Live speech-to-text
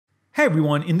Hey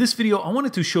everyone, in this video I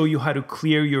wanted to show you how to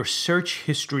clear your search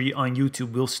history on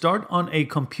YouTube. We'll start on a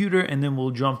computer and then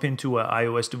we'll jump into an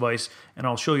iOS device and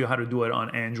I'll show you how to do it on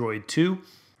Android too.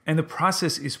 And the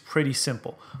process is pretty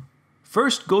simple.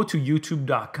 First, go to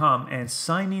youtube.com and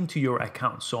sign into your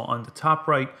account. So on the top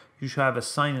right, you should have a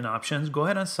sign in options. Go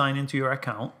ahead and sign into your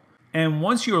account. And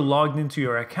once you're logged into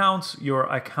your account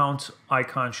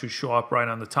icon should show up right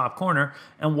on the top corner.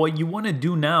 And what you want to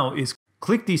do now is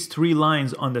click these three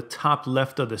lines on the top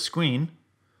left of the screen,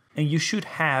 and you should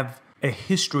have a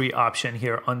history option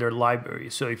here under library.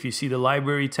 So if you see the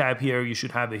library tab here, you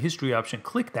should have a history option.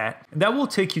 Click that, and that will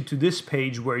take you to this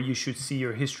page where you should see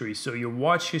your history. So your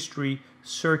watch history,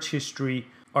 search history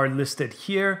are listed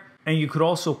here. And you could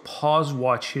also pause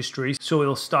watch history, so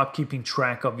it'll stop keeping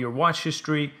track of your watch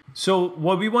history. So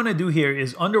what we want to do here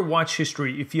is under watch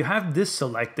history, if you have this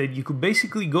selected, you could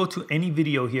basically go to any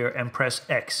video here and press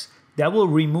X. That will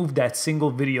remove that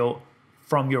single video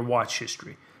from your watch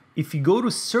history. If you go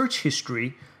to search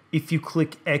history, if you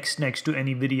click X next to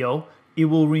any video, it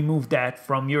will remove that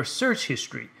from your search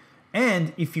history.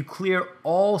 And if you clear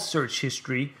all search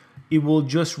history, it will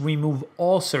just remove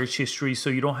all search history, so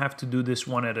you don't have to do this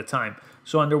one at a time.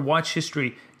 So under watch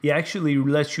history, it actually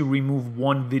lets you remove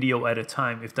one video at a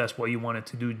time if that's what you wanted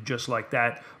to do, just like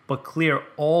that. But clear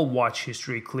all watch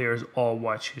history clears all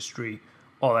watch history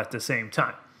all at the same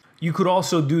time. You could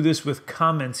also do this with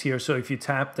comments here. So if you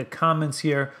tap the comments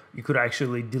here, you could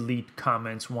actually delete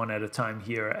comments one at a time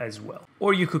here as well.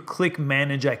 Or you could click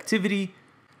manage activity,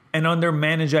 and under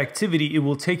manage activity, it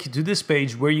will take you to this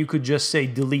page where you could just say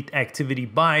delete activity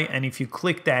by, and if you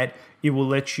click that, it will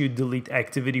let you delete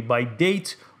activity by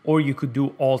date, or you could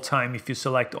do all time. If you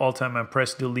select all time and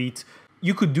press delete,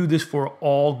 you could do this for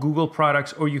all Google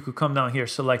products, or you could come down here,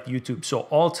 select YouTube. So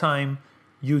all time,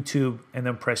 YouTube, and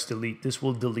then press delete. This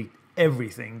will delete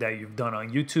everything that you've done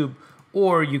on YouTube,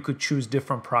 or you could choose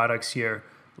different products here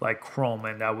like Chrome,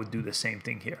 and that would do the same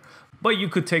thing here. But you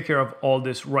could take care of all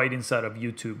this right inside of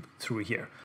YouTube through here.